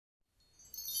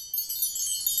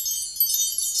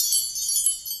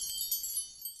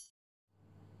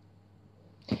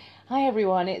Hi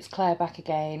everyone, it's Claire back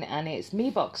again, and it's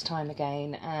MEEBOX time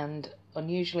again, and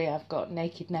unusually I've got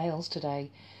naked nails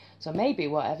today, so maybe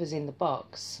whatever's in the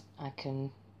box I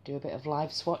can do a bit of live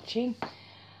swatching.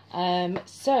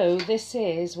 So this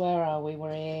is, where are we?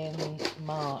 We're in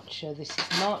March, so this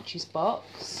is March's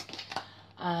box.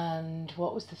 And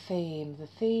what was the theme? The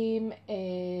theme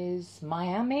is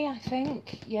Miami, I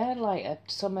think. Yeah, like a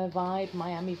summer vibe,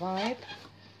 Miami vibe.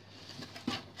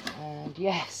 And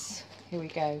yes, here we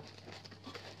go.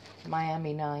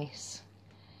 Miami nice.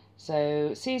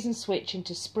 So season switch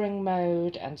into spring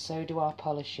mode, and so do our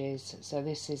polishes. So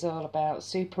this is all about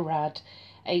super rad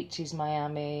 80s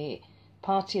Miami,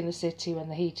 party in the city when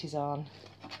the heat is on.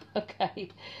 Okay,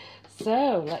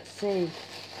 so let's see.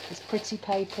 This pretty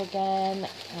paper again,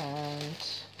 and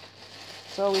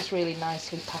it's always really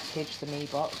nicely packaged, the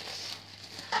MEEBOX.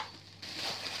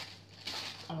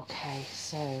 Okay,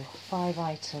 so 5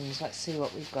 items. Let's see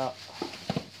what we've got.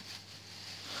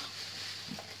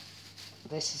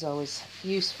 This is always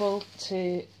useful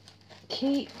to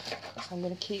keep, so I'm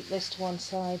going to keep this to one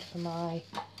side for my...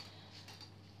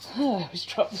 I always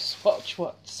drop the swatch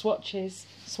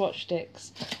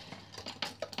sticks.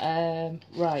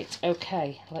 Right,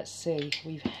 okay, let's see.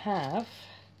 We have...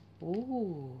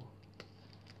 Ooh,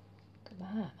 look at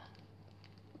that.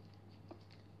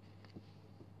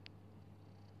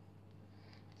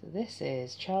 So this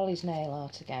is Charlie's Nail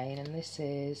Art again, and this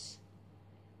is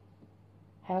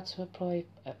how to apply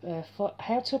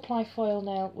foil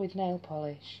nail with nail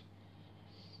polish.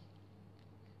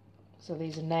 So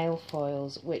these are nail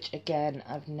foils, which again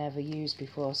I've never used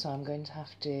before, so I'm going to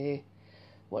have to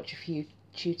watch a few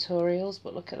tutorials.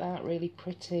 But look at that, really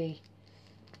pretty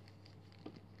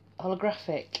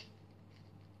holographic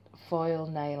foil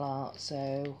nail art,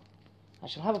 so I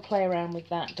shall have a play around with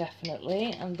that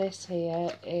definitely. And this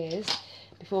here is,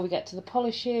 before we get to the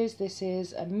polishes, this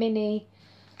is a mini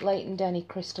Leighton Denny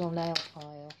crystal nail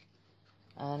file,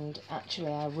 and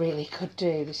actually I really could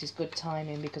do, this is good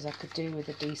timing because I could do with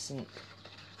a decent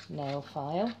nail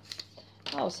file.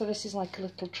 Oh, so this is like a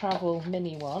little travel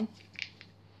mini one,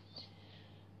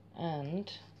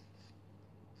 and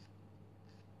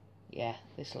yeah,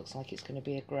 this looks like it's going to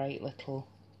be a great little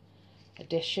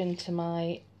addition to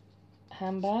my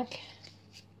handbag.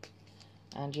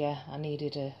 And yeah, I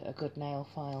needed a good nail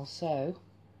file, so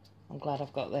I'm glad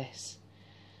I've got this.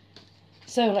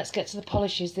 So let's get to the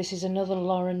polishes. This is another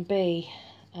Lauren B,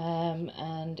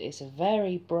 and it's a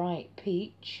very bright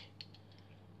peach.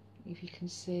 If you can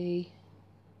see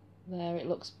there, it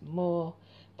looks more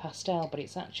pastel, but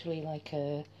it's actually like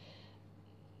a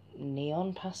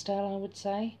neon pastel, I would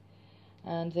say.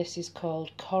 And this is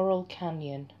called Coral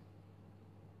Canyon.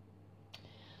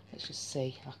 Let's just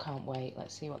see. I can't wait.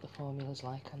 Let's see what the formula's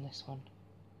like on this one.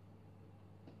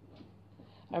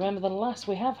 I remember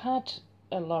we have had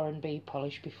a Lauren B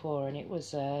polish before, and it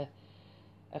was a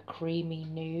creamy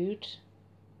nude.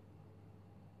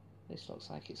 This looks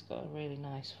like it's got a really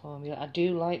nice formula. I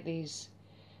do like these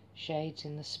shades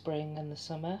in the spring and the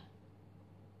summer,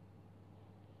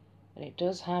 and it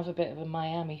does have a bit of a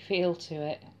Miami feel to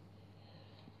it.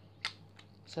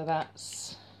 So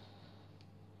that's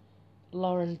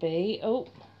Lauren B. Oh,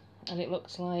 and it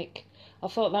looks like, I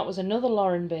thought that was another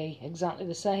Lauren B, exactly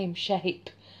the same shape.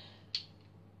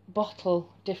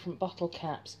 Bottle, different bottle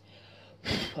caps.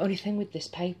 Only thing with this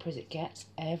paper is it gets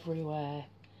everywhere.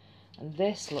 And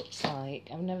this looks like,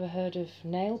 I've never heard of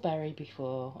Nailberry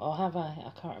before, or have I?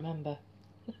 I can't remember.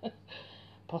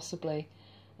 Possibly.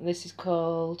 And this is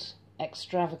called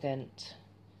Extravagant.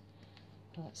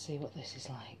 Let's see what this is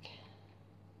like.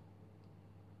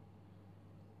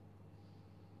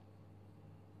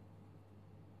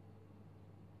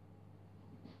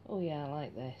 Oh yeah, I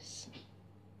like this.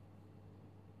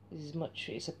 This is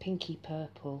it's a pinky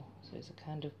purple, so it's a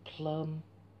kind of plum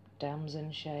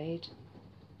damson shade.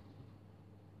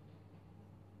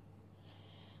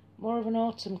 More of an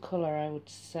autumn colour, I would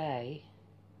say,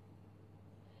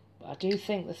 but I do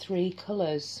think the 3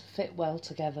 colours fit well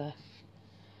together,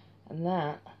 and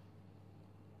that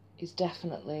is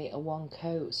definitely a one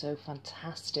coat, so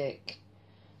fantastic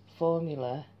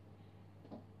formula,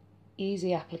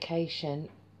 easy application.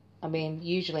 I mean,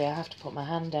 usually I have to put my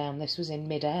hand down. This was in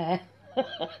mid-air.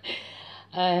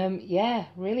 Yeah,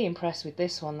 really impressed with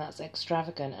this one. That's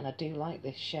Extravagant, and I do like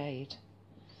this shade.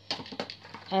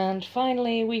 And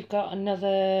finally, we've got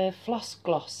another Floss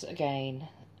Gloss again.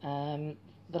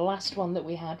 The last one that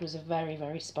we had was a very,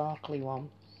 very sparkly one.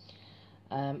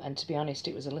 And to be honest,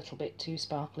 it was a little bit too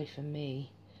sparkly for me.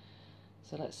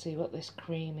 So let's see what this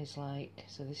cream is like.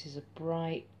 So this is a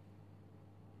bright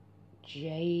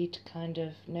jade kind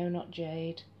of, no, not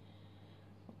jade,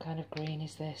 kind of green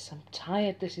is this? I'm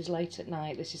tired. This is late at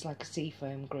night. This is like a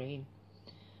seafoam green,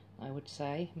 I would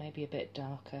say. Maybe a bit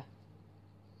darker.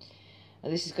 Now,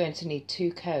 this is going to need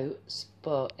 2 coats,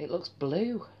 but it looks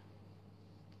blue.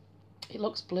 It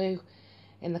looks blue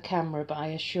in the camera, but I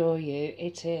assure you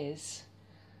it is.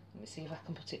 Let me see if I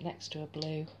can put it next to a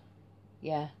blue.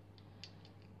 Yeah,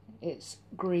 it's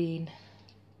green,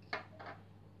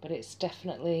 but it's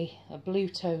definitely a blue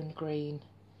tone green.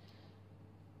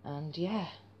 And yeah,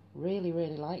 really,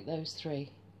 really like those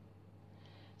 3.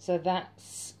 So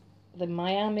that's the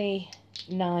Miami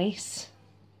Nice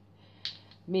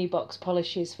MEEBOX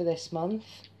polishes for this month.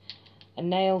 A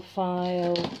nail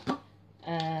file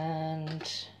and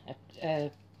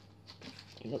it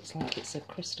looks like it's a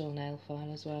crystal nail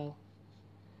file as well.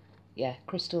 Yeah,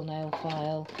 crystal nail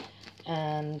file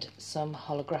and some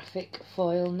holographic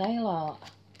foil nail art.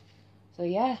 So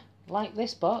yeah, like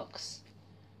this box.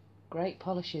 Great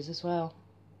polishes as well.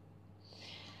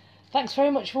 Thanks very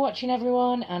much for watching,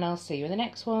 everyone, and I'll see you in the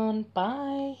next one.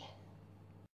 Bye.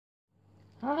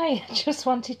 Hi, I just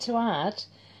wanted to add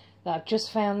that I've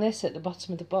just found this at the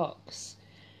bottom of the box,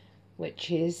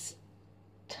 which is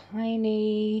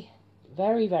tiny,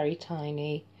 very, very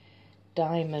tiny,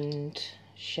 diamond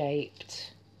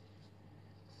shaped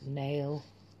nail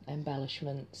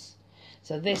embellishments.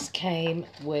 So this came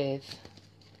with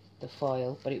the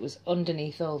foil, but it was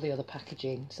underneath all the other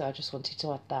packaging, so I just wanted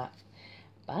to add that.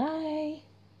 Bye.